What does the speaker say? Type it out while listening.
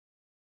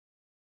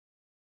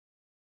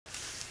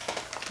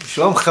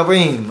Shalom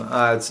Chavim.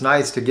 It's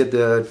nice to get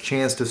the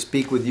chance to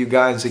speak with you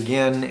guys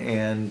again,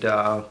 and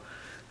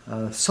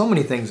so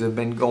many things have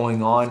been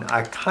going on.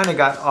 I kind of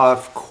got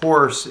off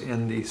course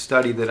in the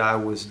study that I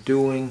was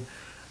doing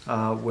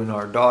when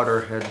our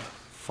daughter had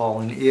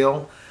fallen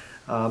ill.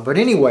 But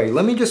anyway,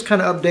 let me just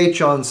kind of update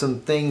you on some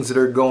things that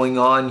are going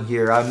on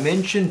here. I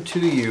mentioned to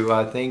you,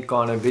 I think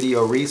on a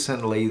video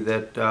recently,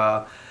 that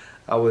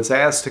I was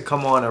asked to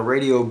come on a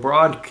radio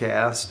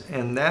broadcast,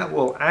 and that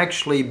will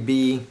actually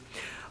be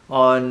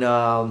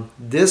on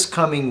this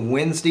coming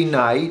Wednesday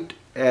night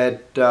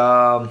at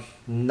 9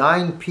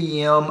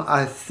 p.m.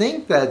 I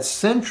think that's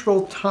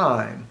Central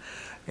Time.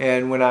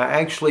 And when I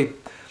actually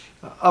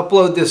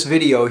upload this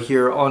video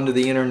here onto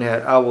the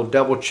internet, I will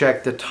double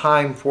check the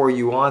time for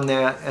you on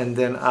that, and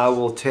then I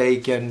will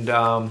take and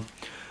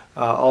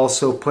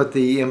also put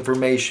the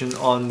information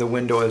on the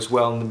window as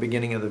well in the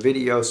beginning of the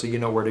video so you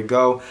know where to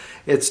go.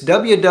 It's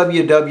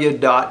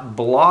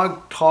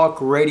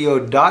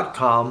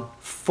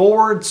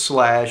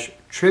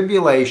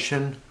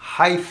www.blogtalkradio.com/tribulation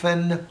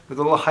hyphen, with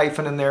a little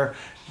hyphen in there,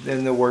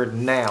 then the word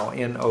now,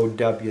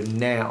 N-O-W,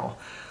 now.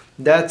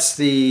 That's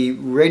the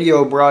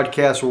radio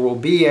broadcast where we'll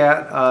be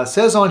at. It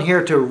says on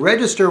here to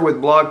register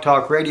with Blog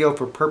Talk Radio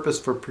for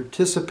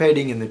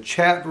participating in the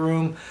chat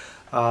room.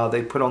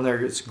 They put on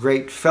there, it's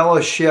great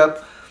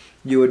fellowship.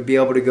 You would be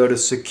able to go to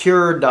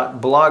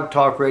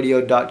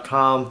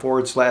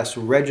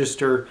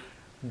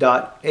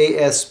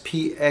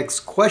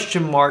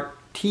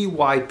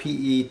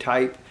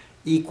secure.blogtalkradio.com/register.aspx?type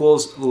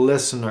equals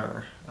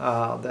listener.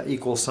 The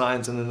equal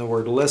signs and then the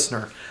word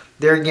listener.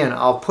 There again,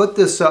 I'll put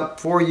this up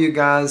for you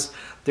guys.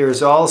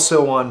 There's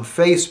also on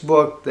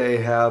Facebook, they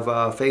have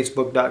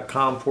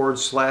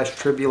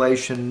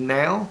facebook.com/tribulation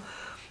now.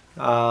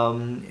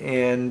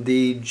 And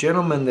the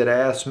gentleman that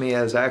asked me,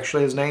 his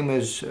name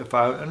is, if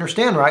I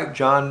understand right,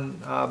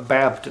 John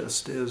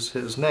Baptist is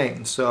his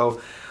name. So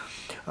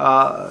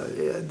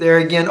there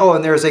again, oh,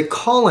 and there's a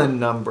call-in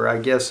number. I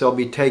guess they'll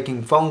be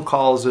taking phone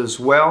calls as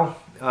well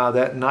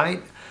that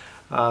night.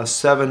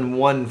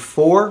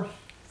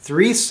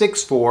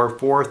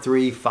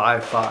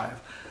 714-364-4355.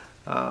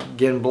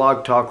 Again,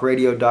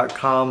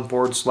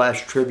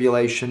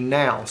 blogtalkradio.com/tribulation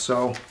now.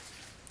 So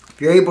if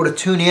you're able to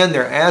tune in,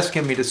 they're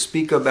asking me to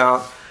speak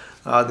about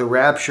the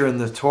rapture in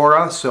the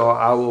Torah, so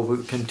I will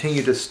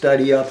continue to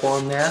study up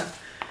on that,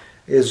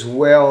 as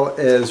well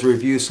as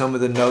review some of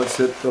the notes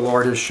that the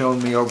Lord has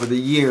shown me over the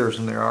years.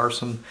 And there are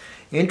some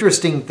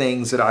interesting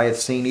things that I have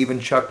seen. Even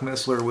Chuck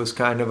Missler was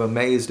kind of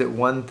amazed at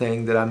one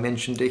thing that I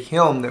mentioned to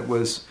him that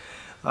was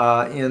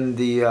in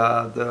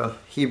the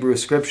Hebrew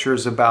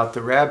Scriptures about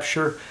the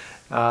rapture.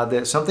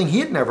 That's something he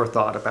had never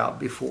thought about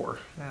before,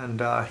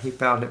 and he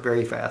found it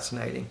very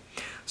fascinating.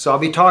 So I'll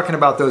be talking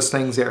about those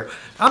things there.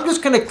 I'm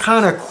just going to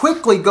kind of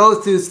quickly go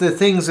through the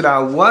things that I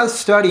was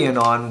studying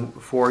on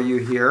for you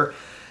here,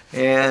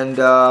 and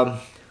I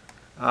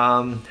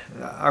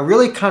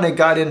really kind of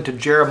got into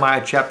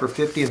Jeremiah chapter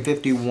 50 and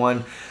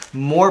 51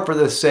 more for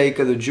the sake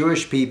of the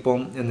Jewish people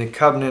and the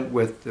covenant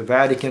with the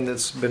Vatican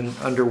that's been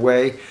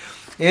underway,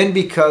 and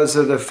because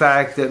of the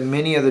fact that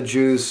many of the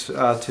Jews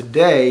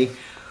today,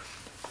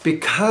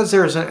 because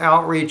there's an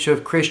outreach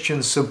of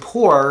Christian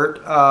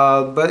support,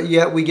 but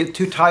yet we get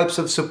two types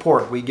of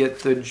support. We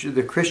get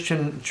the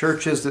Christian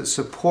churches that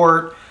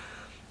support,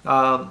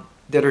 that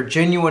are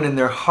genuine in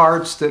their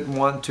hearts, that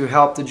want to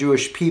help the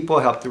Jewish people,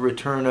 help the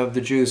return of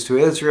the Jews to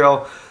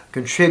Israel,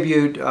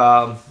 contribute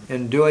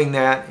in doing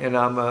that, and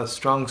I'm a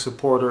strong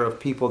supporter of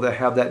people that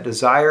have that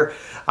desire.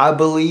 I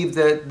believe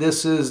that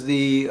this is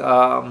the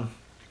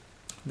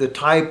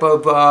type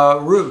of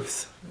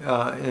Ruth,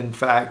 in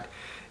fact.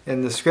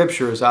 In the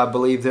Scriptures, I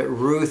believe that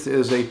Ruth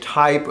is a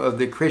type of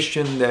the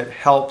Christian that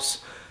helps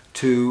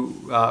to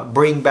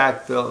bring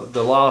back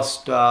the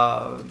lost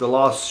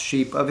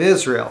sheep of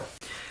Israel.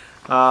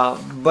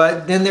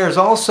 But then there's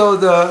also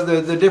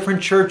the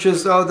different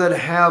churches, though, that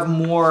have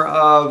more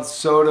of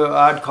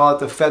I'd call it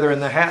the feather in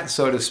the hat,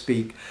 so to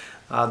speak.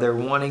 They're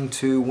wanting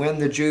to win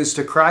the Jews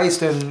to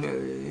Christ, and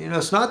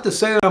it's not to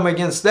say that I'm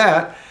against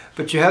that,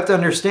 but you have to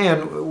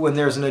understand when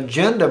there's an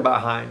agenda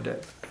behind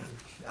it.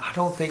 I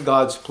don't think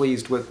God's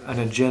pleased with an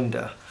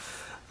agenda.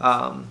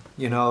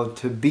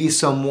 To be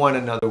someone,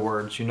 in other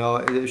words,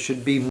 it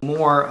should be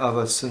more of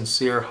a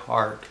sincere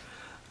heart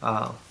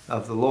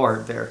of the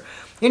Lord there.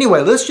 Anyway,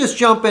 let's just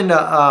jump into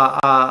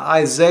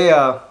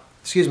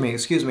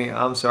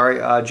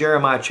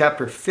Jeremiah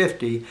chapter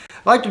 50.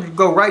 I'd like to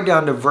go right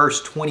down to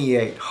verse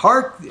 28.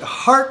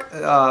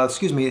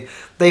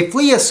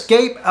 They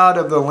escape out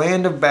of the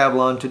land of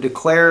Babylon to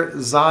declare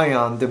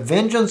Zion, the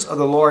vengeance of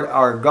the Lord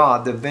our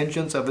God, the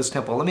vengeance of his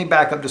temple. Let me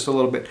back up just a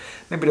little bit,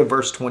 maybe to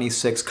verse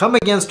 26. Come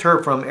against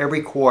her from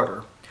every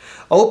quarter.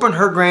 Open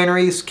her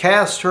granaries,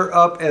 cast her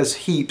up as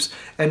heaps,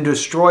 and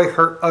destroy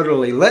her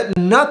utterly. Let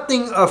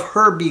nothing of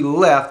her be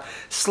left.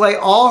 Slay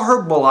all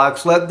her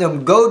bullocks. Let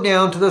them go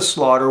down to the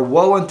slaughter.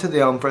 Woe unto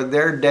them, for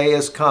their day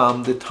is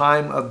come, the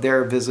time of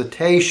their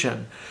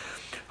visitation.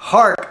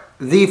 Hark,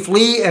 thee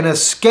flee and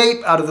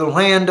escape out of the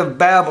land of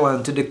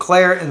Babylon, to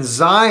declare in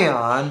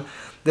Zion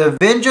the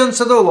vengeance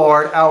of the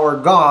Lord our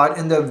God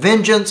and the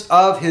vengeance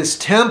of his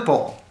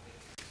temple.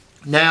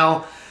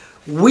 Now,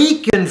 we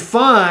can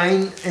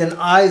find in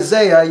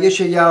Isaiah,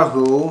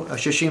 Yeshayahu,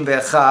 Shishim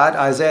Ve'echad,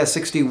 Isaiah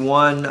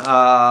 61,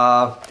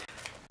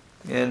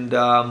 and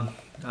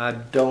I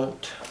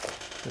don't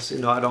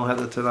have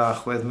the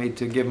Tanakh with me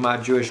to give my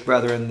Jewish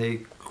brethren the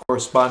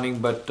corresponding,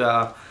 but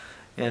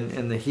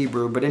in the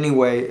Hebrew. But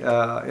anyway,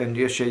 in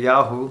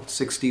Yeshayahu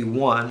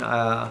 61,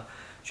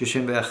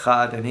 Shishim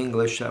Ve'echad in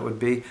English, that would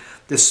be,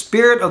 the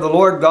Spirit of the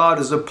Lord God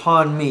is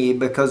upon me,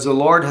 because the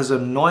Lord has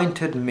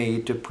anointed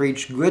me to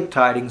preach good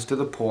tidings to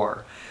the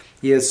poor.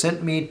 He has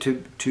sent me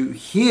to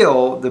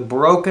heal the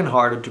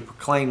brokenhearted, to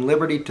proclaim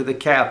liberty to the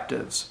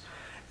captives,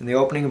 and the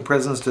opening of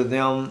prisons to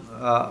them,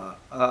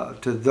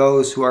 to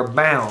those who are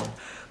bound,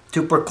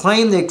 to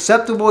proclaim the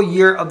acceptable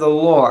year of the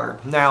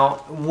Lord. Now,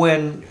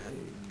 when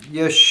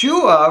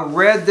Yeshua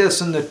read this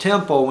in the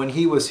temple when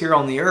he was here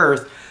on the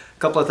earth a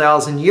couple of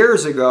thousand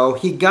years ago,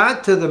 he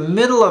got to the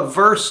middle of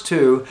verse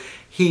 2.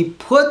 He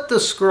put the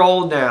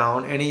scroll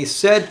down and he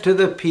said to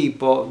the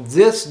people,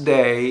 this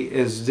day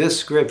is this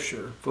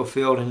scripture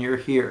fulfilled in your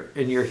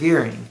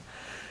hearing.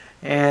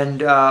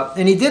 And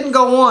he didn't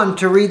go on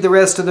to read the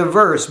rest of the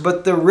verse,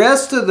 but the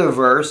rest of the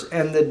verse,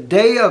 and the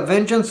day of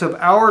vengeance of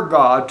our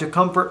God to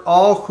comfort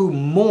all who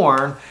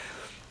mourn,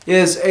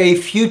 is a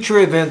future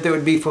event that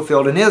would be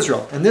fulfilled in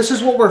Israel. And this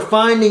is what we're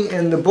finding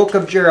in the book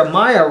of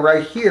Jeremiah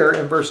right here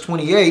in verse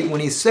 28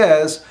 when he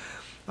says,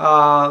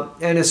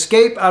 and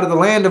escape out of the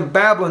land of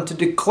Babylon to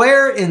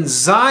declare in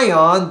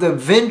Zion the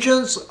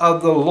vengeance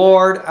of the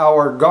Lord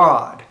our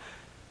God.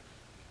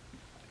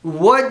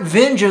 What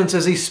vengeance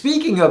is he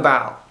speaking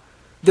about?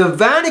 The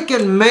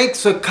Vatican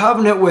makes a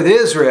covenant with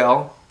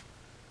Israel,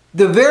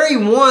 the very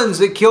ones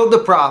that killed the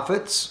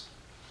prophets,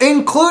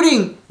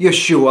 including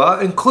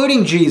Yeshua,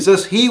 including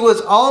Jesus. He was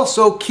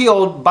also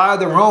killed by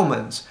the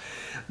Romans.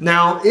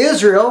 Now,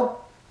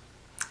 Israel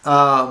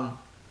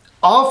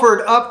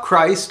offered up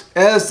Christ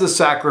as the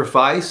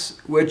sacrifice,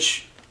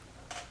 which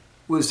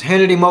was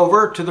handed him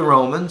over to the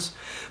Romans.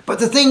 But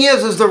the thing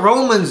is the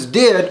Romans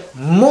did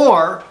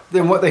more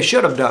than what they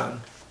should have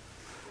done.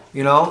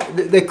 You know,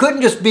 they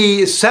couldn't just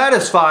be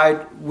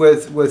satisfied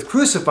with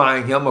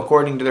crucifying him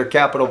according to their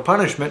capital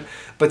punishment,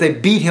 but they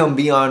beat him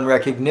beyond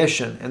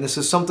recognition. And this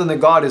is something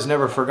that God has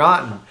never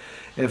forgotten.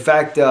 In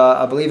fact,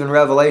 I believe in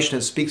Revelation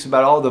it speaks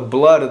about all the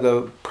blood of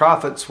the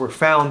prophets were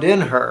found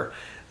in her,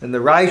 and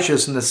the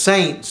righteous and the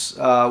saints,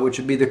 which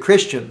would be the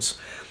Christians.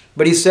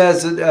 But he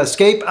says,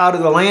 escape out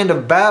of the land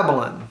of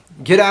Babylon.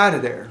 Get out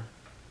of there.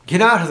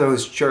 Get out of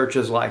those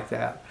churches like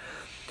that.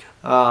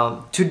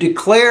 To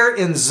declare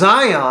in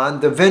Zion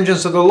the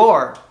vengeance of the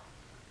Lord.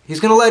 He's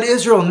going to let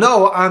Israel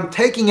know, I'm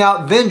taking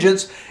out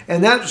vengeance.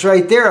 And that's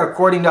right there,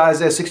 according to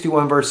Isaiah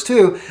 61 verse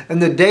 2,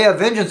 and the day of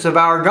vengeance of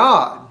our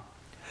God.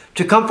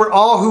 To comfort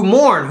all who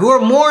mourn. Who are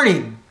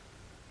mourning?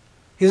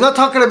 He's not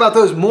talking about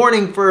those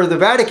mourning for the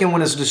Vatican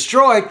when it's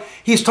destroyed.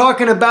 He's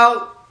talking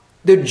about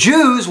the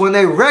Jews when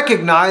they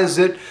recognize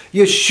that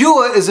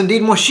Yeshua is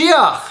indeed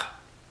Moshiach.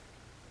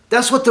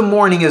 That's what the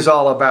mourning is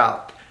all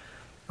about.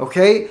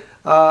 Okay?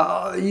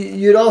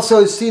 You'd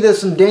also see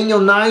this in Daniel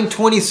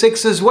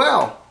 9:26 as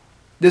well.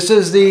 This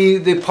is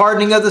the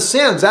pardoning of the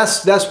sins.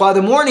 That's why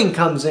the mourning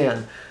comes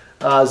in.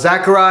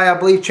 Zechariah, I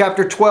believe,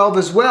 chapter 12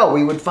 as well.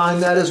 We would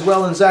find that as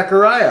well in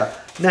Zechariah.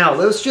 Now,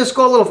 let's just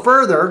go a little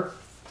further.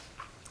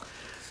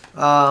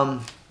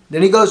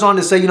 Then he goes on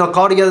to say,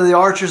 call together the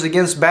archers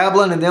against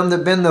Babylon and them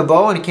that bend the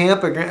bow and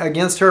camp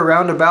against her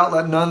round about.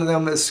 Let none of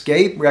them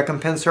escape.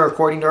 Recompense her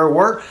according to her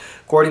work,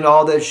 according to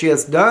all that she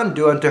hath done.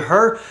 Do unto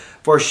her.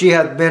 For she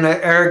hath been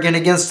arrogant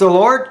against the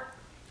Lord,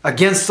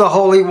 against the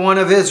Holy One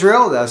of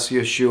Israel. That's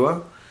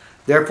Yeshua.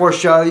 Therefore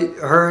shall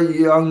her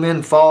young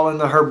men fall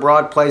into her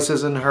broad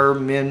places, and her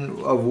men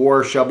of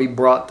war shall be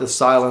brought to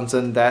silence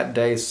in that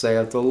day,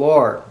 saith the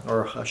Lord,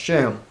 or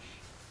Hashem.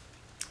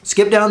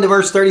 Skip down to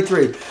verse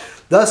 33.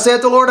 Thus saith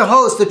the Lord of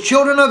hosts, the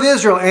children of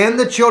Israel and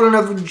the children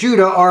of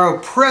Judah are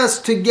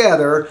oppressed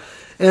together,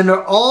 and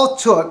all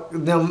took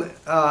them,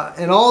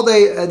 and all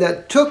they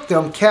that took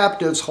them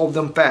captives hold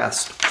them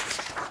fast.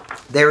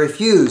 They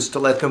refused to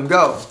let them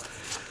go.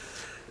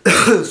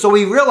 So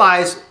we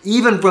realize,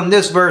 even from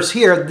this verse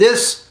here,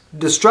 this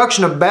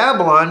destruction of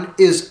Babylon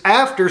is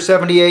after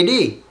 70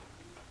 AD.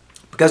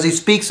 Because he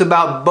speaks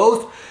about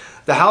both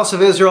the house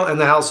of Israel and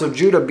the house of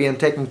Judah being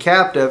taken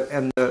captive,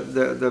 and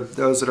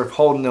those that are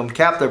holding them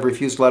captive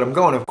refused to let them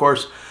go. And of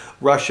course,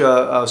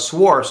 Russia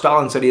swore.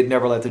 Stalin said he'd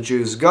never let the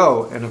Jews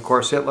go. And of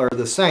course, Hitler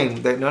the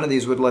same, that none of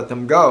these would let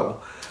them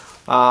go.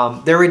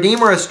 Their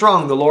Redeemer is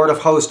strong. The Lord of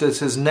hosts is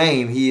his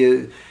name.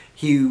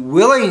 He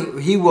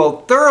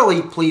will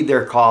thoroughly plead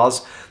their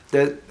cause,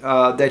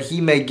 that he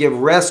may give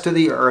rest to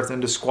the earth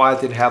and disquiet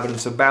the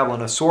inhabitants of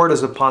Babylon. A sword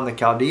is upon the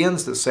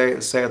Chaldeans, that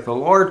saith the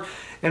Lord,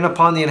 and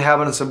upon the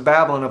inhabitants of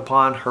Babylon,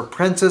 upon her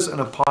princes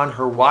and upon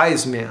her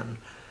wise men.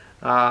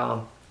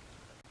 A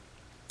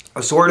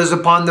sword is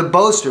upon the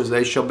boasters,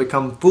 they shall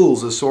become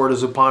fools. A sword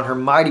is upon her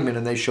mighty men,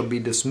 and they shall be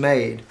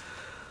dismayed.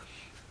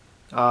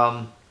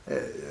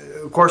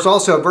 Of course,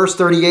 also verse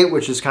 38,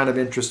 which is kind of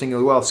interesting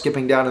as well,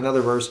 skipping down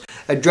another verse.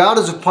 A drought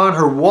is upon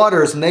her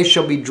waters, and they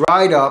shall be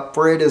dried up,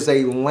 for it is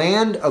a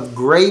land of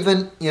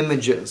graven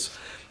images,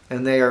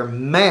 and they are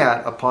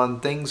mad upon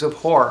things of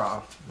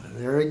horror.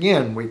 There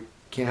again, we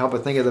can't help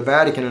but think of the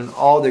Vatican and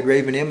all the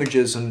graven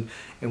images and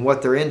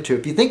what they're into.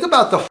 If you think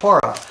about the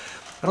horror,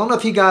 I don't know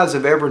if you guys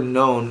have ever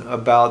known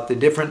about the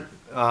different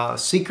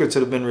secrets that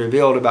have been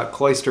revealed about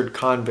cloistered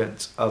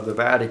convents of the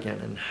Vatican,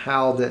 and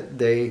how that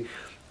they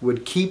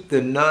would keep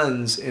the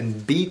nuns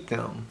and beat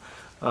them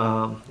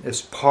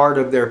as part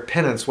of their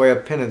penance, way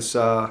of penance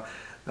in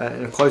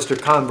a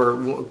cloistered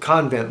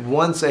convent.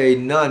 Once a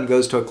nun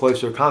goes to a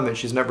cloistered convent,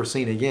 she's never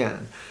seen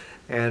again.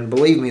 And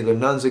believe me, the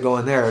nuns that go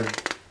in there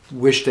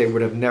wish they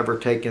would have never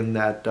taken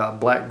that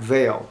black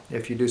veil.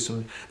 If you do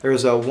some,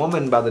 there's a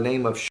woman by the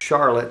name of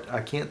Charlotte,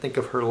 I can't think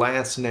of her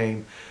last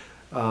name,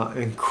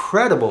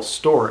 incredible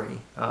story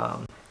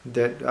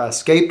that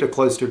escaped a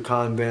cloistered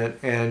convent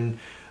and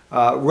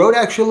wrote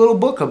actually a little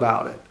book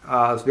about it.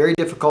 It's very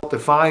difficult to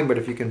find, but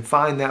if you can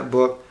find that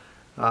book,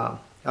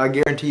 I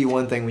guarantee you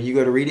one thing: when you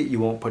go to read it, you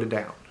won't put it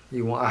down.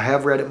 You won't. I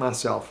have read it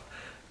myself.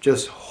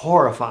 Just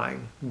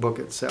horrifying book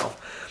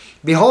itself.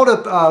 Behold,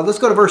 let's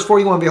go to verse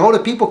 41. Behold, a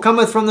people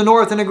cometh from the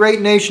north, and a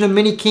great nation of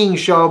many kings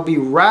shall be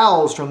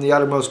roused from the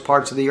uttermost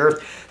parts of the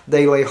earth.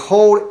 They lay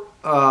hold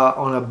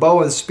on a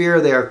bow and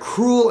spear. They are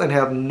cruel and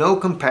have no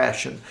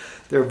compassion.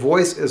 Their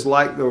voice is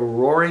like the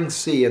roaring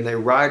sea, and they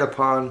ride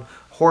upon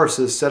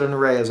horses set in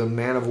array as a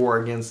man of war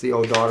against the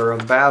old daughter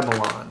of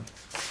Babylon.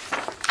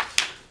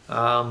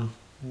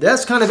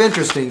 That's kind of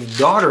interesting,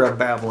 daughter of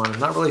Babylon. I'm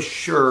not really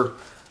sure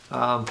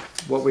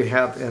what we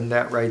have in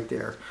that right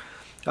there.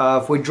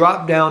 If we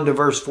drop down to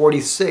verse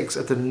 46,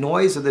 at the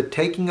noise of the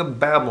taking of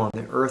Babylon,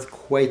 the earth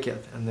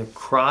quaketh, and the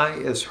cry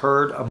is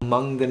heard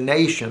among the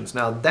nations.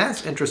 Now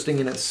that's interesting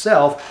in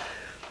itself.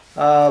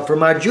 For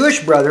my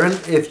Jewish brethren,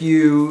 if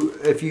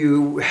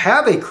you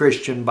have a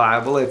Christian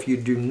Bible, if you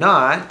do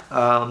not,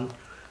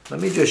 let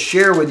me just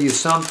share with you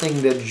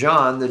something that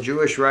John, the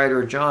Jewish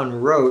writer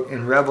John, wrote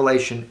in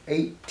Revelation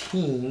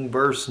 18,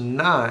 verse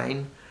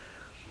 9.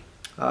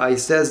 He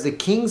says, the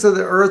kings of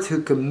the earth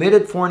who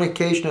committed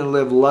fornication and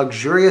lived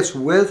luxurious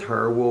with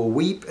her will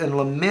weep and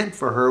lament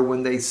for her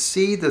when they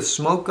see the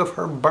smoke of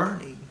her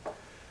burning.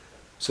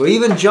 So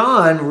even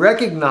John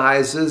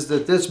recognizes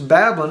that this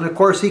Babylon, of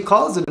course he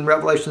calls it in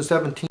Revelation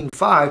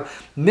 17:5,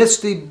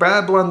 misty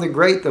Babylon the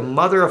Great, the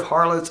mother of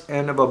harlots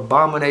and of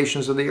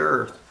abominations of the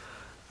earth.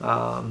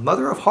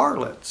 Mother of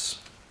harlots.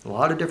 A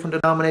lot of different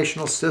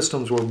denominational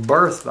systems were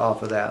birthed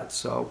off of that.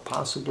 So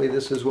possibly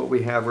this is what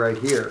we have right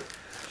here.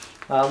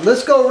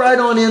 Let's go right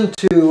on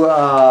into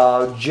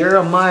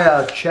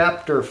Jeremiah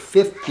chapter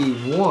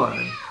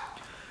 51.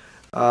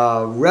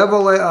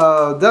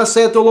 Thus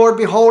saith the Lord,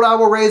 behold, I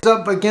will raise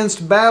up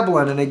against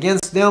Babylon and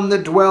against them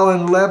that dwell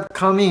in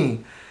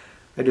Leb-Kamim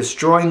a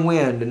destroying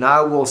wind, and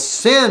I will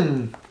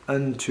send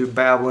unto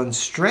Babylon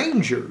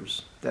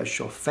strangers that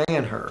shall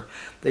fan her.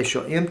 They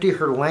shall empty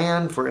her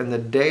land, for in the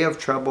day of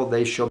trouble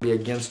they shall be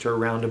against her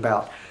round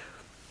about.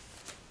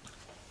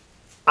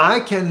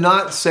 I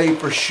cannot say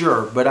for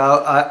sure,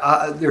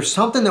 but there's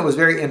something that was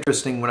very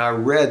interesting when I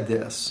read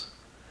this.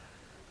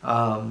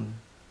 I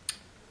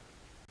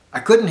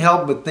couldn't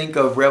help but think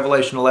of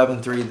Revelation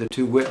 11:3, the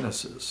two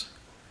witnesses.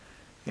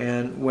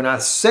 And when I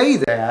say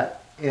that,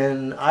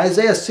 in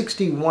Isaiah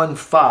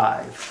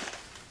 61:5,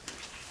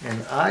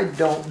 and I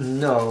don't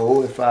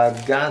know if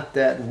I've got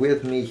that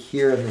with me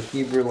here in the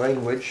Hebrew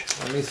language.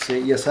 Let me see.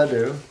 Yes, I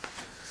do.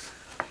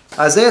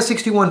 Isaiah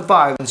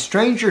 61:5, and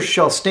strangers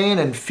shall stand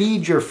and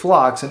feed your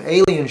flocks, and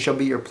aliens shall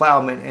be your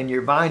plowmen and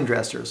your vine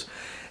dressers.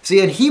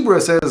 See, in Hebrew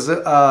it says,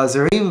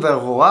 Zerim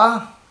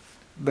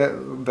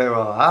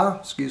Verah,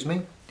 excuse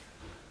me.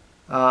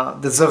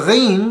 The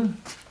Zerim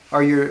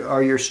are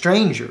your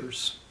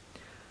strangers.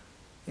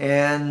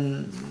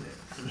 And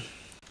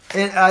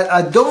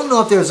I don't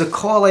know if there's a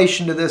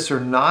correlation to this or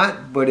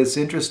not, but it's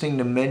interesting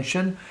to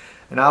mention.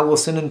 And I will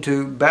send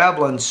into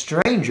Babylon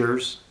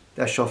strangers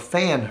that shall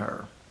fan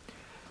her.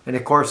 And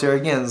of course, there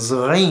again,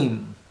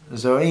 Zerim,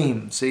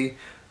 see,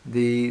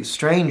 the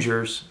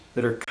strangers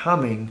that are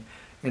coming,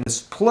 and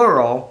it's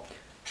plural.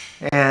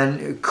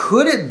 And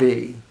could it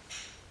be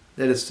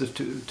that it's the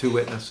two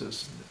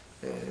witnesses?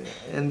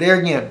 And there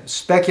again,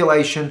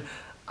 speculation.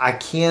 I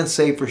can't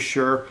say for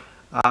sure.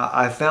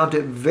 I found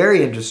it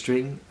very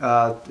interesting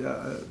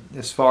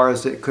as far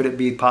as could it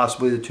be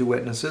possibly the two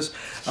witnesses.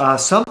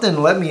 Something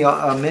let me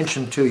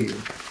mention to you.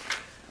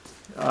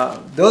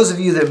 Those of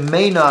you that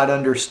may not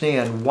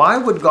understand, why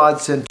would God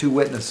send two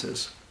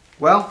witnesses?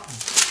 Well,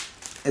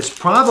 it's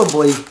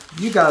probably,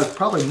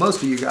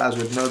 most of you guys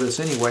would know this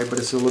anyway, but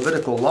it's a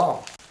Levitical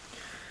law.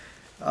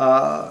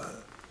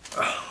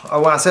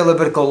 When I say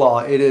Levitical law,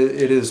 it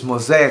is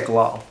Mosaic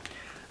law,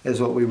 is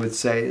what we would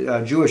say,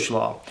 Jewish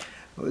law.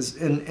 It was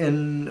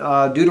in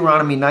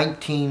Deuteronomy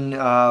 19,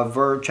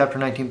 chapter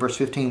 19, verse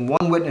 15,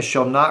 one witness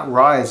shall not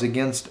rise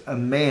against a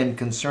man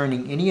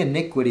concerning any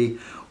iniquity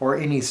or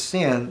any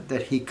sin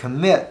that he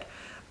commit,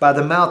 by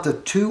the mouth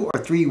of 2 or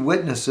 3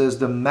 witnesses,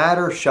 the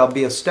matter shall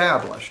be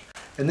established.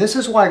 And this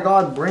is why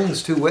God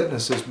brings 2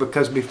 witnesses,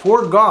 because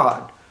before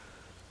God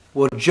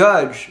will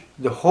judge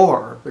the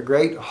whore, the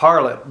great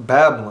harlot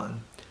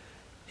Babylon,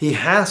 he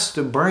has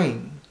to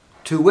bring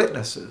 2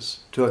 witnesses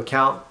to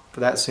account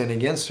for that sin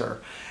against her.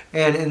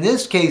 And in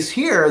this case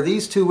here,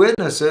 these 2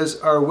 witnesses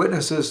are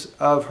witnesses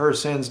of her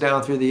sins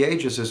down through the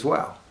ages as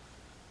well.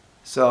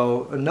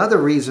 So another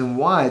reason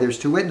why there's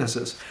 2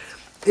 witnesses.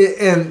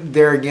 And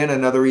there again,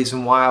 another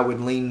reason why I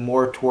would lean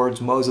more towards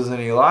Moses and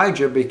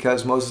Elijah,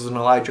 because Moses and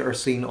Elijah are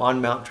seen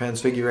on Mount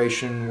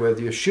Transfiguration with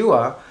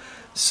Yeshua.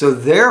 So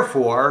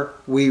therefore,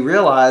 we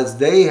realize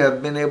they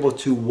have been able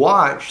to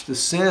watch the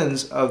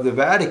sins of the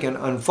Vatican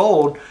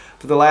unfold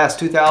for the last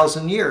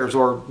 2,000 years,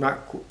 or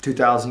not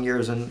 2,000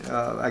 years, and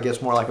I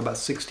guess more like about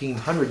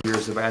 1,600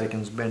 years the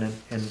Vatican's been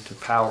into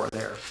power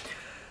there.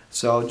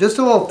 So just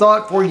a little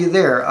thought for you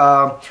there.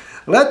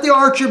 Let the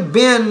archer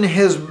bend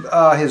his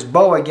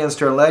bow against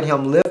her, and let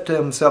him lift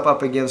himself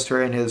up against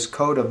her in his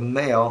coat of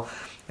mail,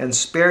 and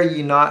spare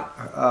ye not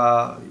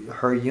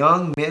her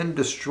young men,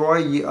 destroy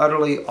ye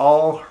utterly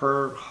all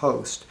her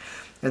host.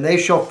 And they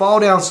shall fall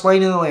down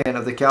slain in the land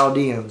of the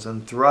Chaldeans,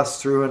 and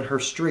thrust through in her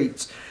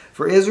streets.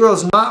 For Israel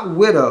is not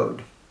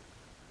widowed,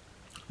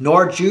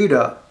 nor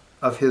Judah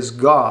of his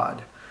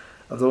God,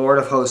 of the Lord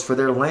of hosts, for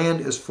their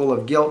land is full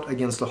of guilt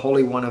against the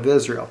Holy One of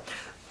Israel.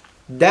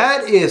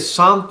 That is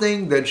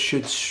something that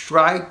should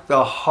strike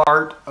the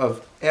heart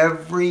of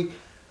every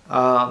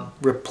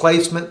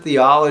replacement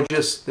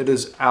theologist that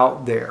is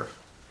out there.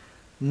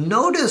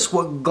 Notice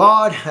what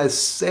God has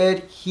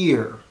said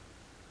here.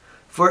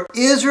 For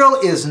Israel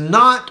is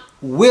not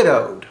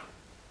widowed.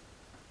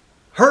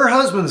 Her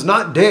husband's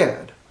not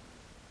dead.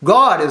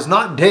 God is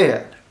not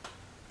dead.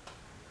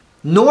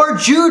 Nor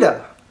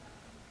Judah.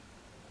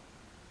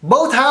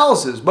 Both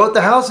houses, both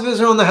the house of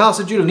Israel and the house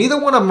of Judah, neither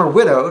one of them are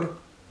widowed.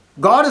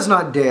 God is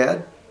not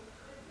dead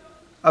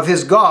of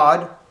his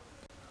God,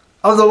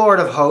 of the Lord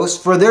of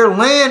hosts, for their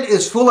land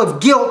is full of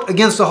guilt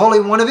against the Holy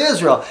One of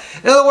Israel.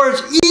 In other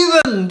words,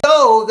 even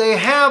though they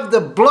have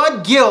the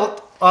blood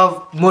guilt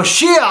of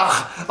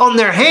Moshiach on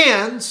their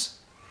hands,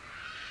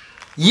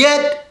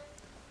 yet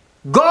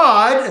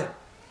God,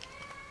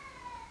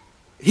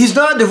 he's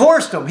not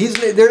divorced them.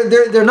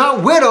 They're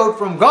not widowed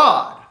from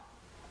God.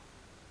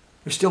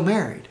 They're still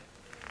married.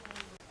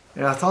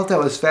 And I thought that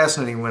was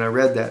fascinating when I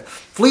read that.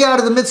 Flee out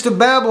of the midst of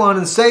Babylon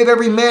and save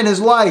every man his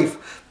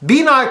life.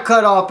 Be not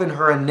cut off in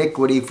her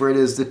iniquity, for it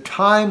is the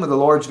time of the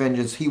Lord's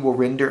vengeance. He will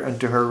render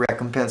unto her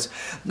recompense.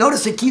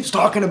 Notice it keeps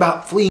talking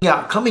about fleeing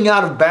out, coming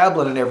out of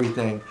Babylon and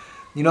everything.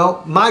 You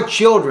know, my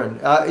children,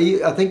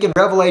 I think in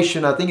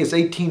Revelation, I think it's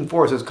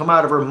 18:4, it says, come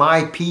out of her,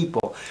 my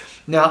people.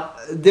 Now,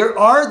 there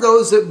are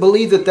those that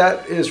believe that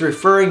that is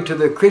referring to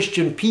the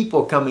Christian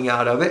people coming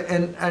out of it,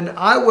 and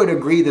I would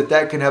agree that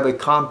that can have a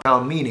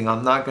compound meaning.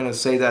 I'm not going to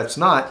say that's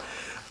not.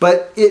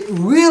 But it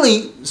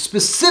really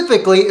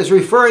specifically is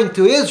referring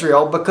to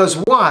Israel, because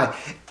why?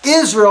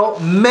 Israel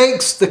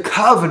makes the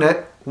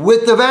covenant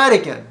with the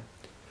Vatican.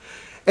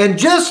 And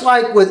just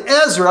like with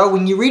Ezra,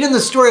 when you read in the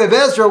story of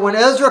Ezra, when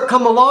Ezra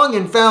come along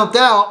and found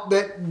out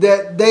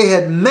that they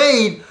had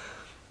made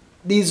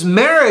these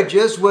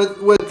marriages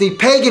with the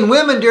pagan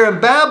women during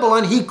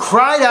Babylon, he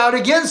cried out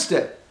against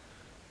it.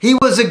 He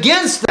was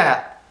against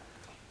that.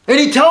 And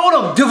he told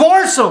them,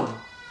 divorce them.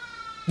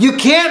 You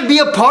can't be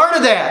a part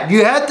of that.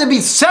 You have to be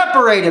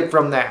separated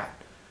from that.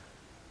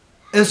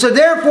 And so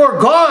therefore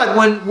God,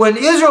 when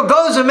Israel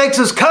goes and makes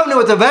his covenant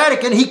with the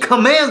Vatican, he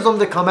commands them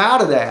to come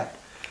out of that,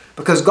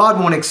 because God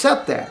won't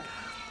accept that.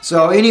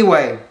 So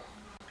anyway,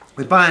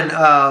 we find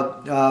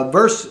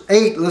verse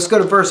 8. Let's go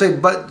to verse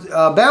 8. But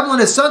Babylon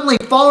has suddenly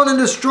fallen and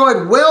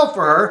destroyed. Well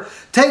for her.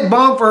 Take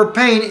balm for her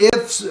pain,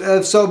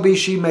 if so be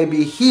she may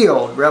be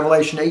healed.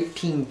 Revelation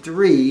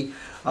 18:3.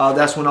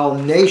 That's when all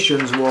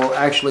nations will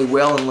actually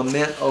wail and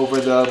lament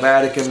over the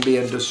Vatican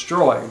being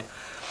destroyed.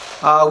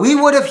 We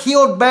would have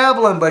healed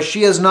Babylon, but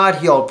she is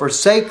not healed.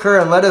 Forsake her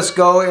and let us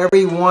go,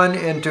 every one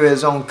into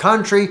his own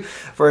country.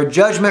 For a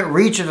judgment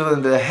reacheth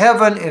into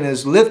heaven and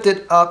is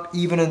lifted up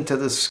even into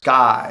the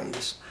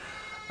skies.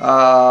 You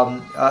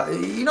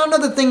know,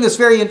 another thing that's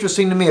very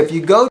interesting to me, if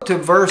you go to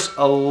verse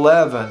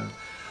 11,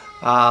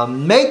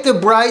 make the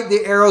bright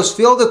the arrows,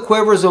 fill the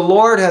quivers. The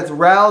Lord hath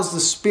roused the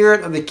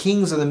spirit of the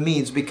kings of the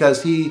Medes,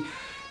 because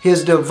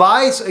his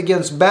device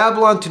against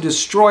Babylon to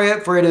destroy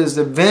it, for it is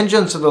the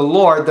vengeance of the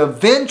Lord, the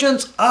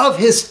vengeance of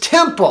his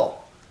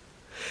temple.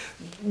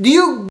 Do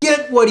you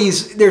get what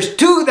there's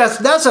two,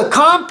 that's a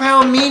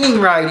compound meaning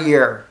right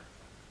here.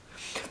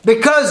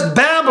 Because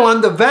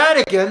Babylon, the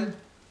Vatican,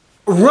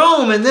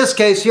 Rome in this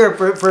case here,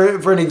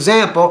 for an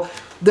example,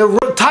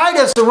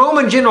 Titus, the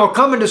Roman general,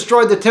 come and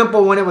destroyed the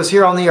temple when it was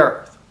here on the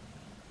earth.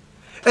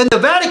 And the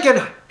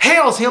Vatican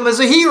hails him as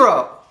a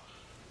hero.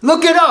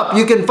 Look it up.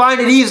 You can find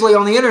it easily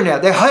on the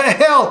internet. They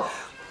hail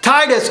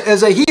Titus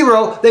as a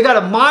hero. They got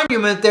a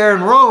monument there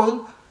in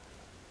Rome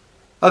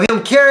of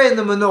him carrying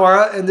the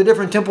menorah and the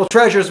different temple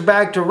treasures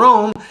back to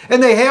Rome.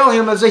 And they hail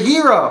him as a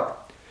hero.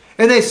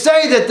 And they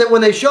say that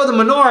when they show the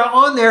menorah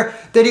on there,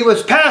 that he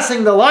was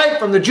passing the light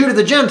from the Jew to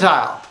the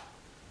Gentile.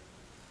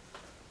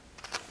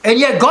 And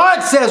yet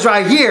God says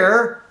right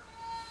here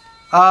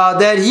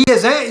that he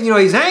is,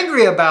 he's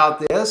angry about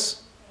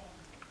this.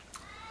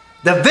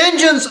 The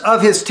vengeance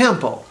of his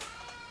temple.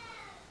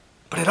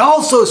 But it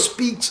also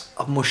speaks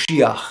of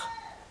Moshiach.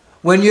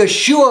 When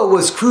Yeshua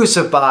was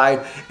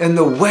crucified and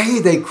the way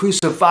they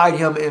crucified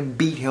him and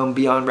beat him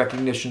beyond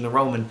recognition, the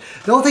Roman.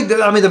 Don't think that,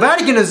 the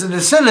Vatican is the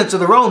descendants of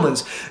the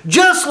Romans.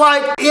 Just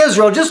like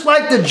Israel, just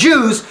like the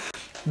Jews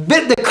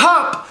bit the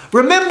cup.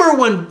 Remember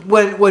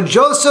when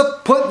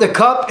Joseph put the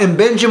cup in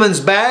Benjamin's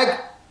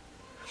bag?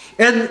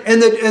 And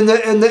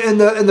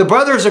the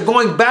brothers are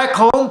going back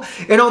home,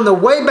 and on the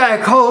way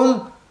back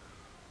home,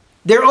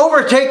 they're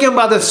overtaken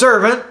by the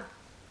servant.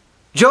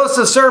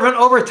 Joseph's servant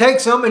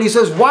overtakes him, and he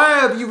says, "Why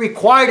have you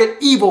requited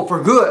evil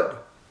for good?"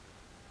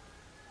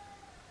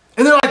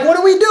 And they're like, "What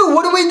do we do?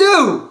 What do we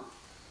do?"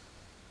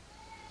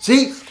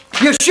 See,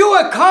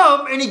 Yeshua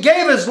come and he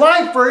gave his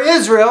life for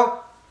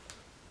Israel,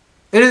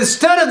 and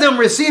instead of them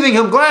receiving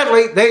him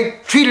gladly, they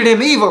treated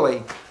him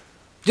evilly,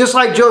 just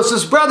like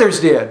Joseph's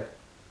brothers did.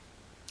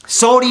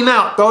 Sold him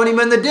out, thrown him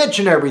in the ditch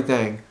and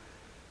everything.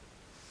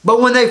 But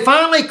when they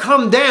finally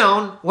come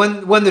down,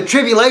 when the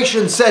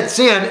tribulation sets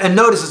in, and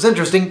notice it's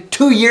interesting,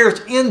 2 years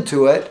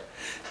into it,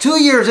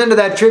 2 years into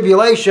that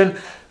tribulation,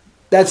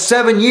 that's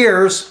 7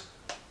 years,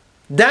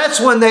 that's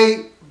when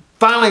they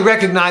finally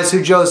recognize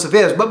who Joseph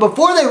is. But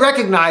before they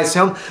recognize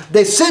him,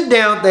 they sit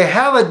down, they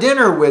have a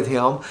dinner with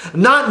him,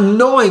 not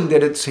knowing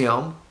that it's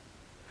him.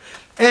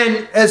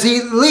 And as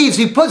he leaves,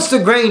 he puts the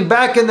grain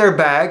back in their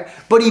bag,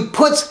 but he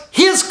puts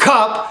his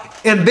cup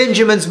in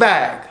Benjamin's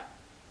bag.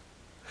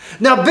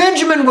 Now,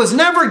 Benjamin was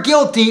never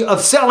guilty of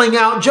selling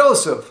out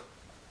Joseph.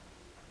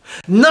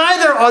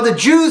 Neither are the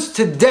Jews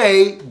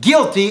today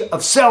guilty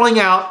of selling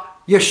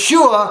out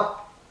Yeshua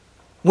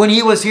when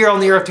he was here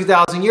on the earth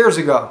 2,000 years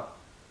ago.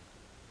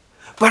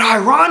 But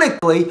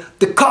ironically,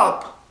 the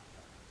cup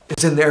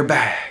is in their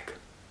bag.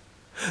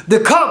 The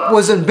cup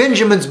was in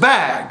Benjamin's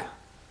bag.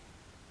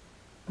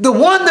 The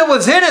one that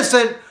was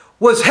innocent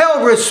was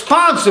held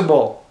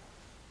responsible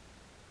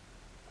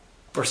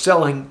for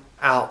selling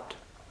out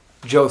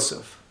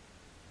Joseph.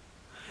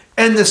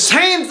 And the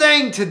same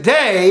thing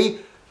today,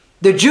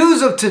 the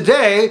Jews of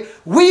today,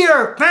 we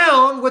are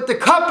found with the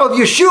cup of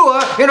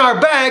Yeshua in our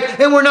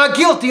bag, and we're not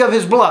guilty of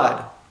his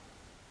blood.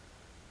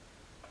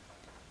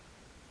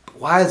 But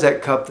why is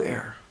that cup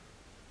there?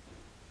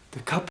 The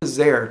cup is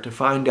there to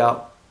find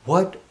out,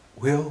 what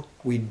will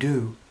we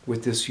do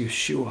with this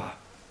Yeshua?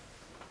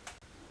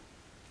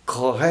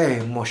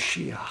 Koreh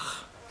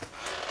Moshiach.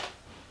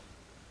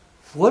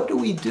 What do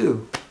we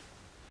do?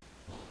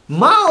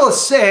 Ma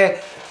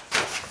oseh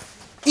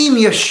im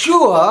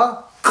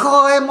Yeshua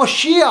Koreh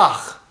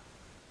Moshiach.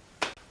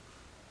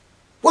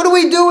 What do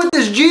we do with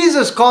this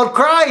Jesus called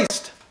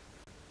Christ?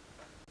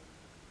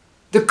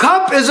 The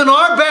cup is in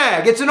our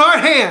bag. It's in our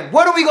hand.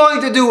 What are we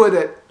going to do with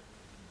it?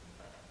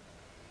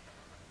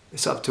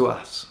 It's up to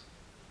us.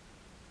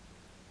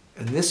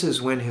 And this is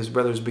when his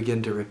brothers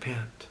begin to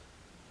repent.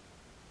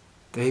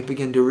 They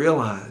begin to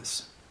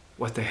realize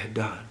what they had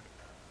done.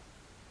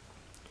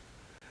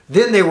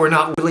 Then they were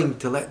not willing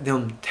to let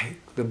them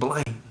take the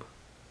blame.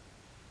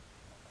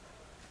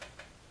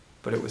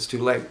 But it was too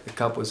late. The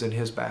cup was in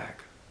his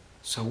bag.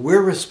 So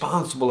we're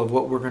responsible of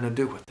what we're going to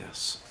do with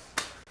this.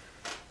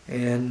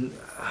 And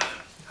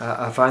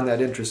I find that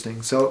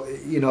interesting. So,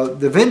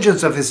 the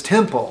vengeance of his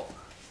temple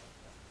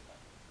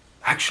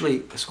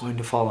actually is going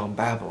to fall on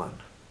Babylon.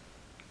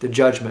 The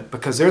judgment.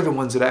 Because they're the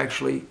ones that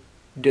actually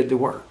did the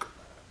work.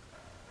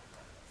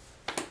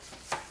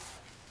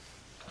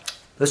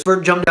 Let's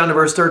jump down to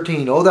verse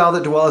 13. O thou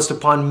that dwellest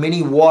upon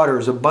many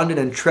waters, abundant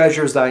in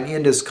treasures, thine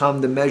end is come,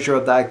 the measure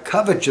of thy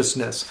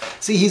covetousness.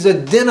 See, he's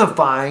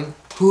identifying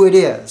who it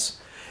is.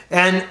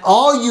 And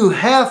all you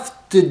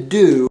have to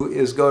do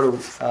is go to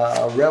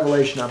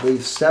Revelation, I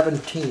believe,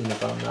 17,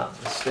 if I'm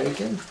not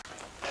mistaken.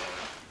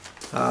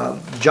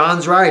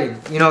 John's writing.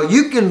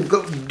 You can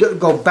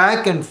go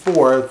back and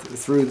forth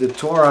through the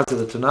Torah to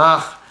the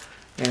Tanakh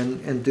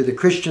and through the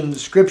Christian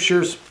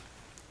scriptures.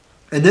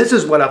 And this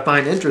is what I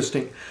find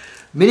interesting.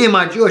 Many of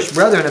my Jewish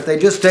brethren, if they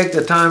just take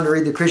the time to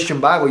read the Christian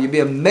Bible, you'd be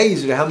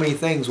amazed at how many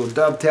things will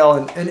dovetail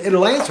and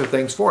it'll answer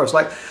things for us.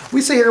 Like we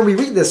sit here and we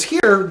read this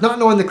here, not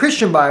knowing the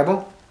Christian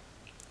Bible.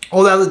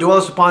 O thou that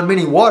dwellest upon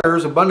many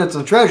waters, abundance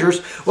and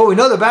treasures. Well, we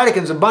know the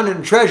Vatican's abundant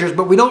in treasures,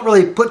 but we don't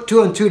really put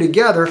two and two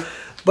together.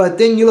 But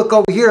then you look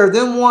over here,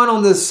 then one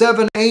on the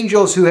 7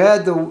 angels who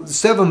had the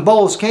 7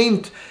 bowls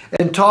came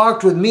and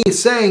talked with me,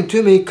 saying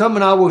to me, come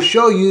and I will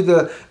show you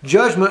the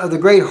judgment of the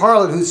great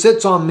harlot who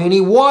sits on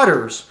many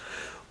waters,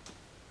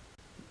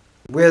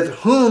 with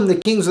whom the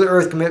kings of the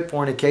earth commit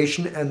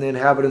fornication, and the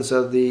inhabitants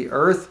of the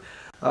earth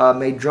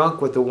made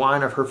drunk with the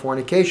wine of her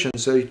fornication.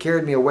 So he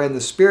carried me away in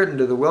the spirit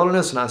into the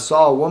wilderness, and I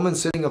saw a woman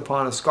sitting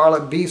upon a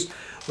scarlet beast,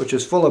 which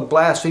is full of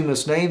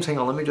blasphemous names. Hang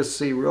on, let me just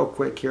see real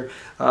quick here.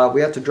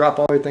 We have to drop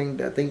everything,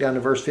 that thing down to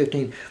verse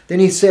 15. Then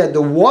he said,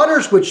 the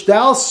waters which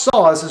thou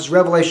sawest, this is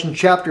Revelation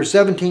chapter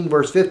 17,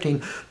 verse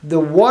 15. The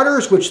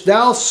waters which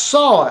thou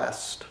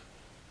sawest,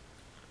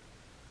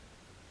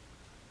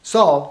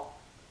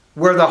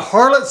 where the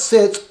harlot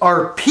sits,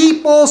 are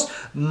peoples,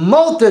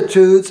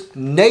 multitudes,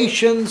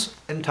 nations,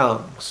 and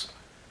tongues.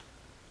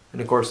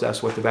 And of course,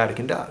 that's what the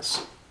Vatican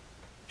does.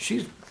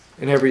 She's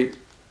in every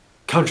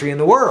country in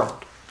the world.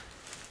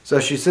 So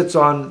she sits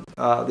on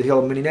the hill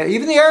of many nations.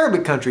 Even the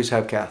Arabic countries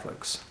have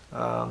Catholics.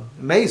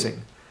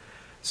 Amazing.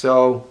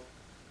 So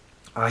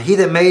he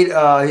that made,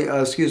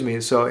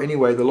 so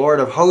anyway, the Lord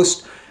of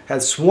hosts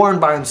hath sworn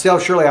by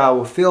himself, surely I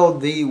will fill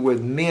thee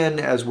with men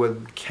as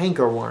with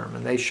cankerworm,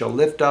 and they shall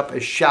lift up a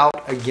shout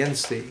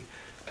against thee.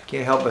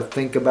 Can't help but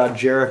think about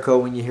Jericho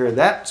when you hear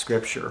that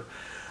scripture.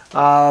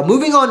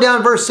 Moving on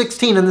down, verse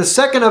 16. And the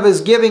second of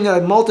his giving a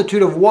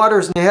multitude of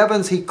waters in the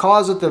heavens, he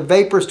causeth the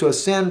vapors to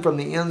ascend from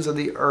the ends of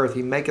the earth.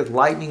 He maketh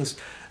lightnings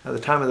at the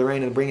time of the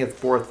rain, and bringeth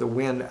forth the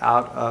wind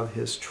out of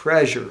his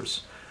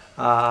treasures.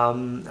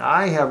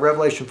 I have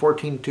Revelation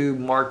 14:2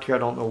 marked here. I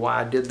don't know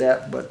why I did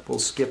that, but we'll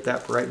skip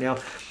that for right now.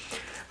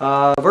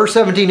 Verse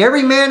 17.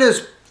 Every man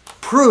is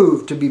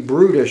proved to be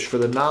brutish, for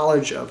the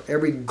knowledge of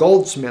every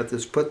goldsmith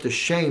is put to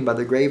shame by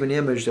the graven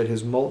image, that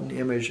his molten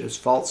image is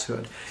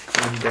falsehood,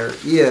 and there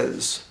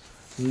is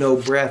no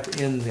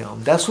breath in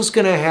them. That's what's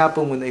going to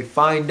happen when they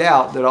find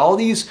out that all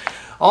these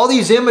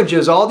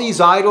images, all these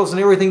idols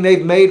and everything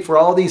they've made for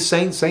all these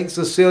saints, Saint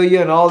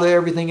Cecilia and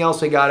everything else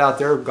they got out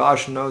there,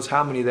 gosh knows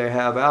how many they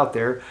have out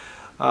there,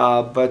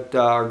 or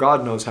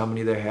God knows how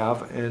many they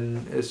have,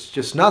 and it's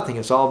just nothing.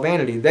 It's all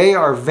vanity. They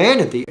are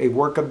vanity, a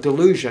work of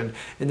delusion.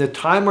 In the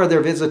time of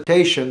their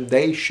visitation,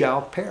 they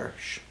shall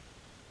perish.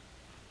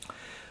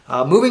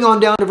 Moving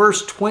on down to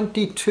verse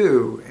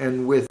 22.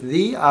 And with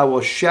thee I will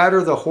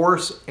shatter the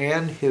horse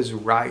and his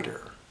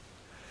rider.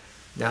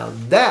 Now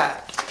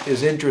that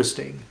is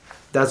interesting.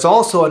 That's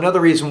also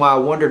another reason why I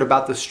wondered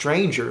about the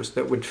strangers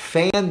that would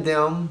fan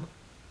them.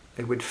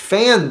 They would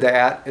fan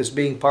that as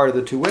being part of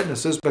the two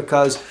witnesses,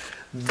 because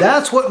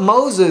that's what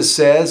Moses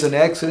says in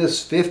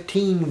Exodus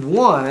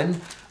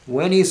 15:1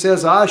 when he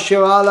says,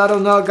 Asher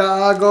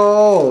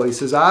al-Adonai, he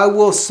says, I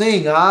will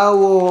sing, I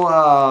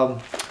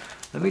will,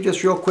 let me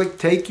just real quick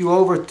take you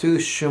over to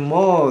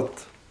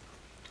Shemot,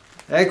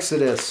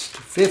 Exodus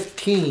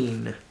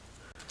 15.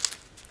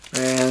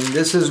 And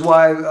this is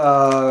why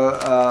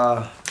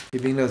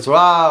Ibn Ezra,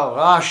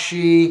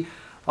 Rashi,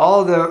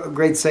 all the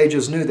great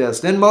sages knew this.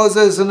 Then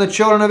Moses and the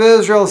children of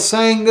Israel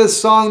sang this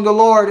song to the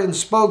Lord, and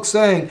spoke,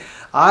 saying,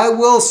 I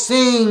will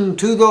sing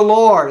to the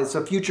Lord. It's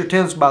a future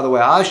tense, by the way.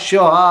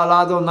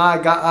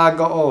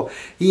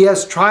 He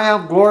has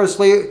triumphed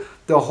gloriously.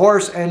 The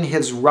horse and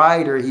his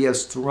rider he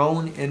has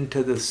thrown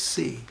into the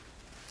sea.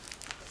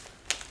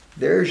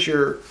 There's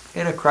your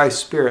Antichrist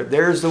spirit.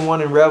 There's the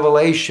one in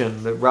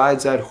Revelation that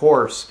rides that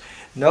horse.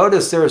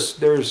 Notice I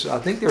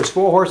think there's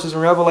 4 horses in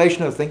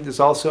Revelation. I think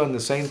there's also in the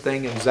same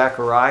thing in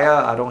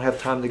Zechariah. I don't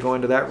have time to go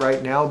into that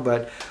right now,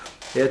 but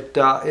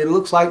it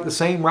looks like the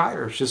same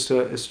rider. It's just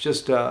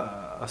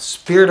a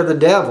spirit of the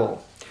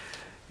devil,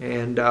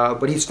 and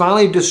but he's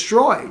finally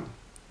destroyed.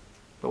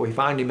 But we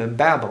find him in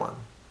Babylon.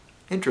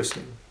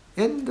 Interesting.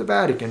 In the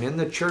Vatican, in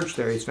the church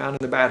there, he's found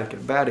in the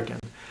Vatican.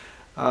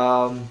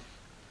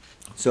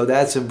 So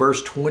that's in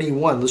verse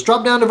 21. Let's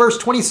drop down to verse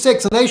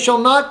 26. And they shall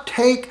not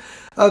take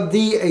of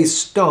thee a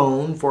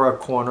stone for a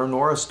corner,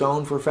 nor a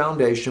stone for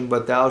foundation,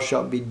 but thou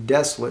shalt be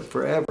desolate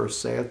forever,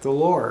 saith the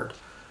Lord.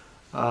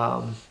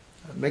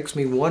 It makes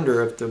me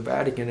wonder if the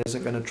Vatican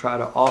isn't going to try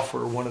to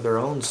offer one of their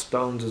own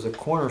stones as a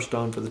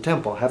cornerstone for the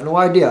temple. I have no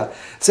idea.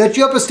 Set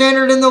you up a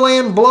standard in the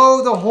land,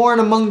 blow the horn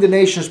among the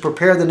nations,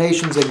 prepare the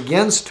nations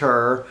against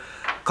her,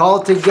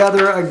 call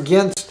together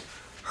against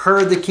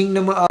her the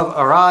kingdom of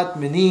Arat,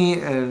 Mini,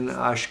 and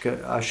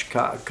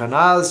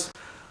Ashkenaz,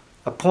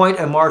 appoint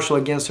a marshal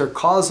against her,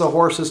 cause the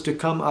horses to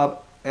come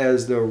up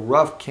as the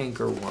rough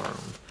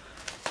cankerworm.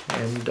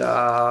 And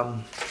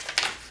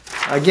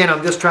again,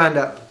 I'm just trying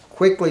to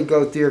quickly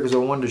go through because I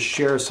wanted to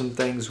share some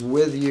things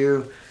with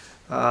you.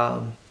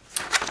 I'm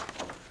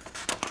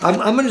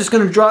just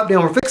going to drop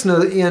down. We're fixing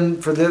to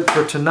end for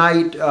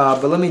tonight,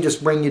 but let me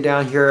just bring you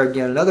down here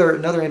again.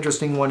 Another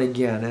interesting one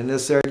again. And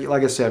this,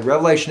 like I said,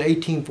 Revelation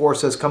 18:4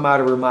 says, "Come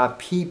out of her, my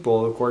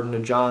people," according to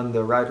John,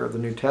 the writer of the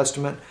New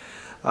Testament.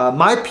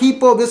 My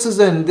people. This is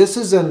in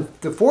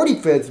the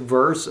 45th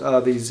verse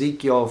of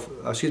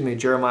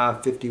Jeremiah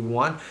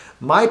 51.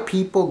 My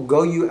people,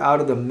 go you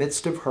out of the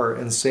midst of her,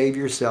 and save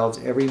yourselves,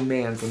 every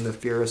man, from the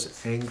fierce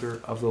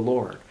anger of the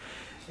Lord.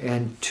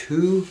 And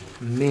too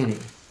many.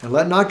 And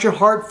let not your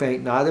heart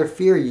faint, neither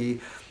fear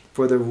ye,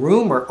 for the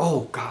rumor.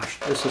 Oh gosh,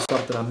 this is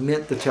something I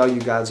meant to tell you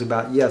guys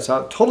about. Yes,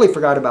 I totally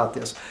forgot about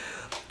this.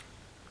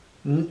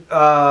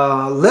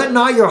 Let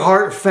not your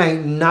heart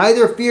faint,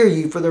 neither fear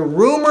ye, for the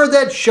rumor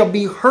that shall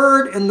be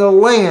heard in the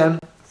land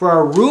For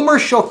a rumor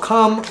shall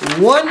come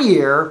 1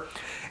 year,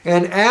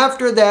 and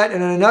after that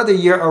in another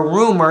year a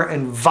rumor,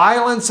 and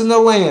violence in the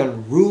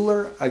land,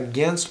 ruler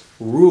against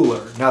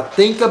ruler. Now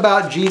think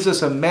about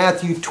Jesus in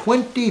Matthew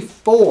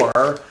 24,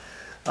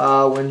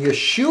 when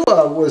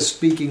Yeshua was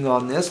speaking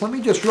on this. Let me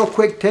just real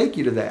quick take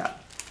you to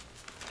that.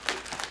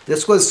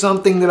 This was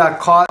something that I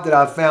caught that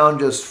I found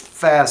just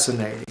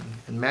fascinating.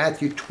 In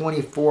Matthew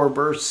 24,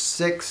 verse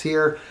 6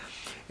 here,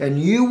 and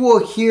you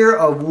will hear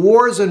of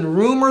wars and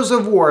rumors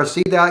of wars.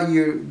 See that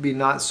you be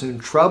not soon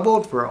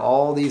troubled, for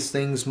all these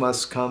things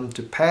must come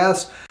to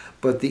pass,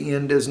 but the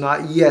end is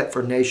not yet.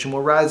 For nation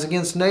will rise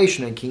against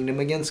nation, and kingdom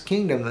against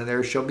kingdom, and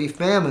there shall be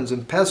famines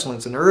and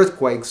pestilence and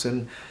earthquakes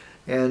and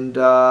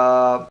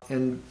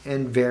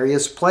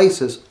various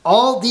places.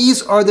 All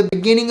these are the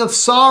beginning of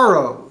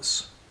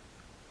sorrows.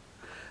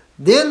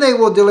 Then they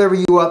will deliver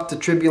you up to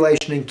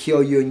tribulation and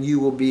kill you, and you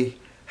will be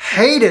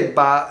hated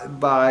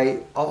by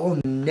all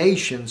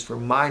nations for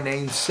my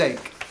name's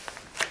sake.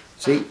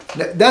 See,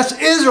 that's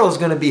Israel's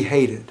going to be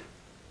hated.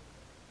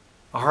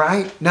 All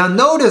right? Now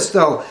notice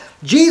though,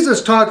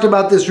 Jesus talked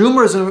about this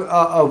rumors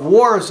of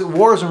wars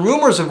and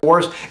rumors of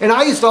wars, and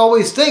I used to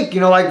always think,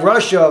 like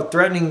Russia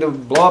threatening to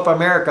blow up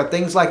America,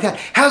 things like that.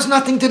 Has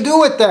nothing to do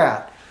with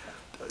that.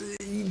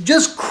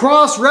 Just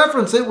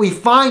cross-reference it. We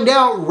find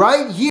out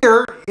right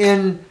here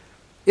in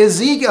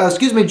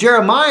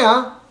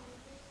Jeremiah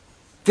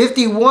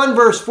 51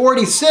 verse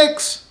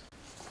 46.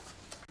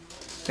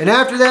 And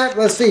after that,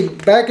 let's see,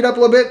 back it up a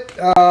little bit.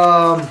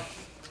 Hang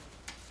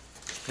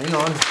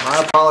on,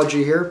 my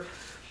apology here.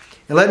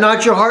 And let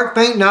not your heart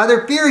faint,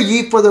 neither fear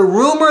ye, for the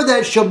rumor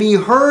that shall be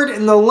heard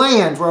in the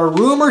land. For a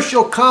rumor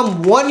shall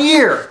come 1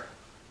 year.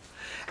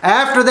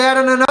 After that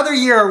in another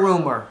year a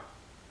rumor.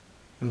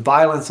 And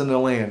violence in the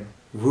land,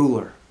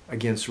 ruler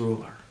against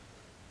ruler.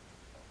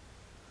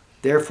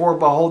 Therefore,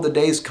 behold, the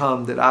days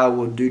come that I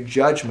will do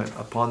judgment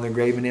upon the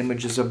graven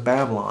images of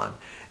Babylon,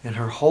 and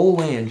her whole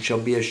land shall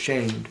be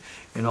ashamed,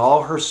 and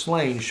all her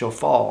slain shall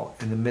fall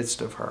in the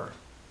midst of her.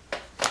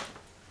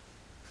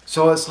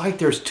 So it's like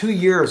there's 2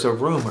 years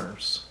of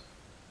rumors,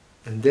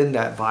 and then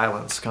that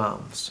violence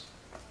comes.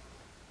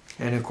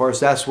 And of course,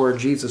 that's where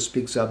Jesus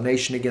speaks of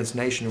nation against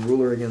nation and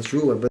ruler against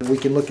ruler. But we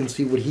can look and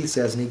see what he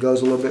says, and he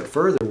goes a little bit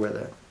further with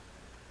it.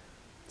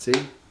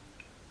 See?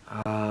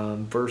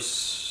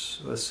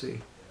 Let's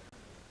see.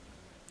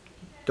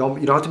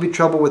 You don't have to be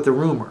troubled with the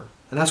rumor.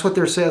 And that's what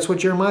they're saying. That's what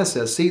Jeremiah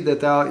says. See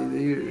that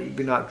you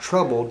be not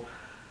troubled,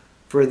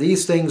 for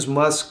these things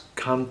must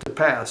come to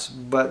pass,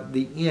 but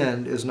the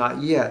end is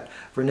not yet.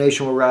 For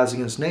nation will rise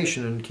against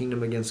nation, and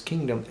kingdom against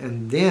kingdom,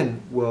 and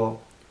then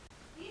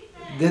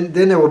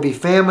there will be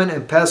famine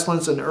and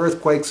pestilence and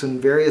earthquakes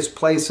in various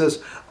places.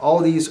 All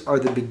these are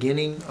the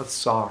beginning of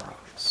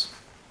sorrows.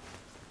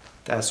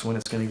 That's when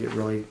it's going to get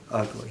really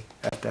ugly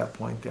at that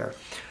point there.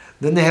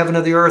 Then the heaven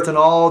of the earth and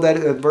all that,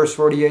 verse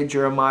 48,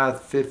 Jeremiah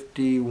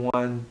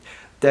 51,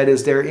 that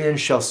is therein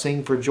shall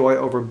sing for joy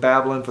over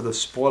Babylon, for the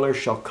spoiler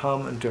shall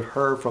come unto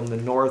her from the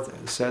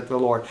north, saith the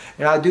Lord.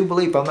 And I do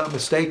believe, if I'm not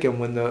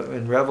mistaken,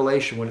 in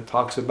Revelation, when it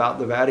talks about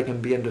the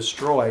Vatican being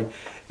destroyed,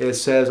 it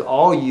says,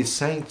 all ye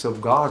saints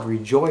of God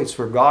rejoice,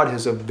 for God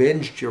has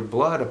avenged your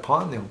blood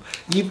upon them.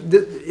 Even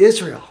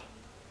Israel.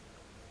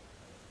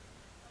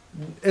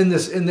 In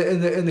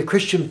the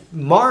Christian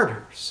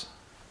martyrs.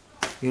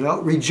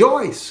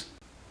 Rejoice.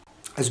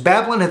 As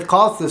Babylon hath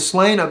caused the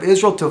slain of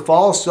Israel to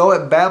fall, so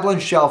at Babylon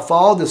shall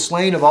fall the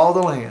slain of all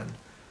the land.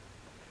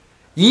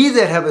 Ye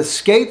that have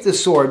escaped the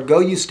sword, go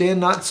you stand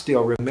not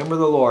still. Remember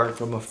the Lord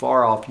from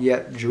afar off.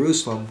 Yet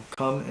Jerusalem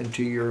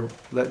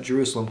let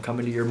Jerusalem come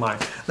into your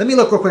mind. Let me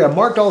look real quick. I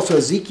marked also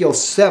Ezekiel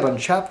 7,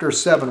 chapter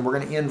 7. We're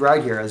going to end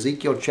right here.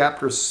 Ezekiel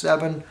chapter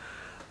 7,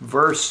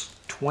 verse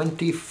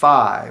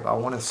 25. I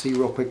want to see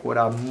real quick what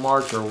I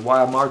marked or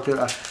why I marked it.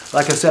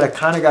 Like I said, I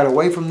kind of got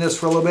away from this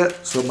for a little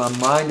bit, so my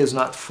mind is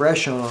not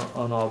fresh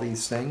on all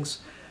these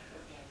things.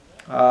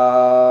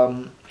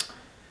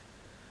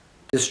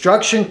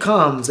 Destruction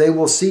comes, they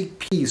will seek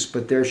peace,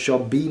 but there shall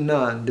be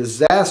none.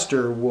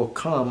 Disaster will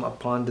come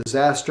upon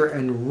disaster,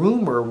 and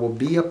rumor will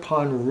be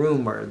upon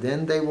rumor.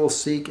 Then they will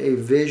seek a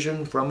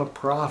vision from a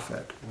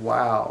prophet.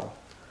 Wow.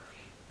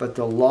 But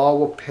the law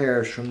will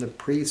perish from the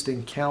priest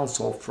and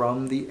council,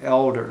 from the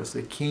elders.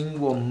 The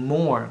king will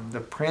mourn. The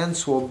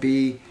prince will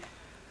be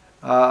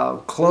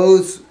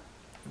clothed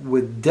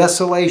with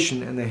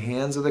desolation, and the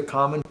hands of the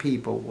common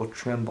people will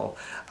tremble.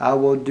 I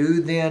will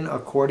do then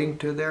according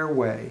to their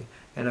way,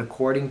 and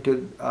according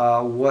to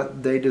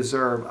what they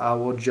deserve, I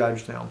will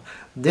judge them.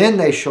 Then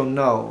they shall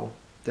know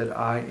that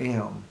I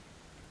am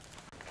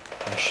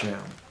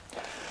Hashem.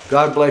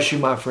 God bless you,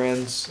 my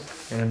friends,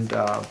 and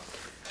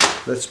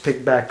let's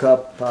pick back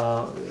up.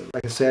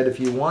 Like I said, if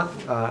you want,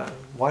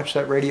 watch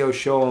that radio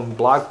show on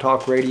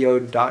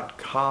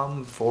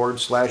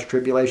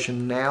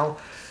blogtalkradio.com/tribulation now,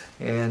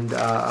 and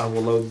I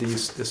will load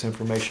this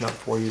information up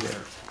for you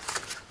there.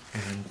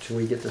 And until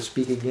we get to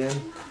speak again,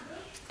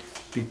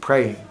 be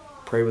praying.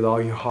 Pray with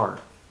all your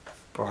heart,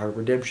 for our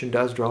redemption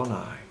does draw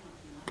nigh.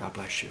 God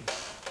bless you.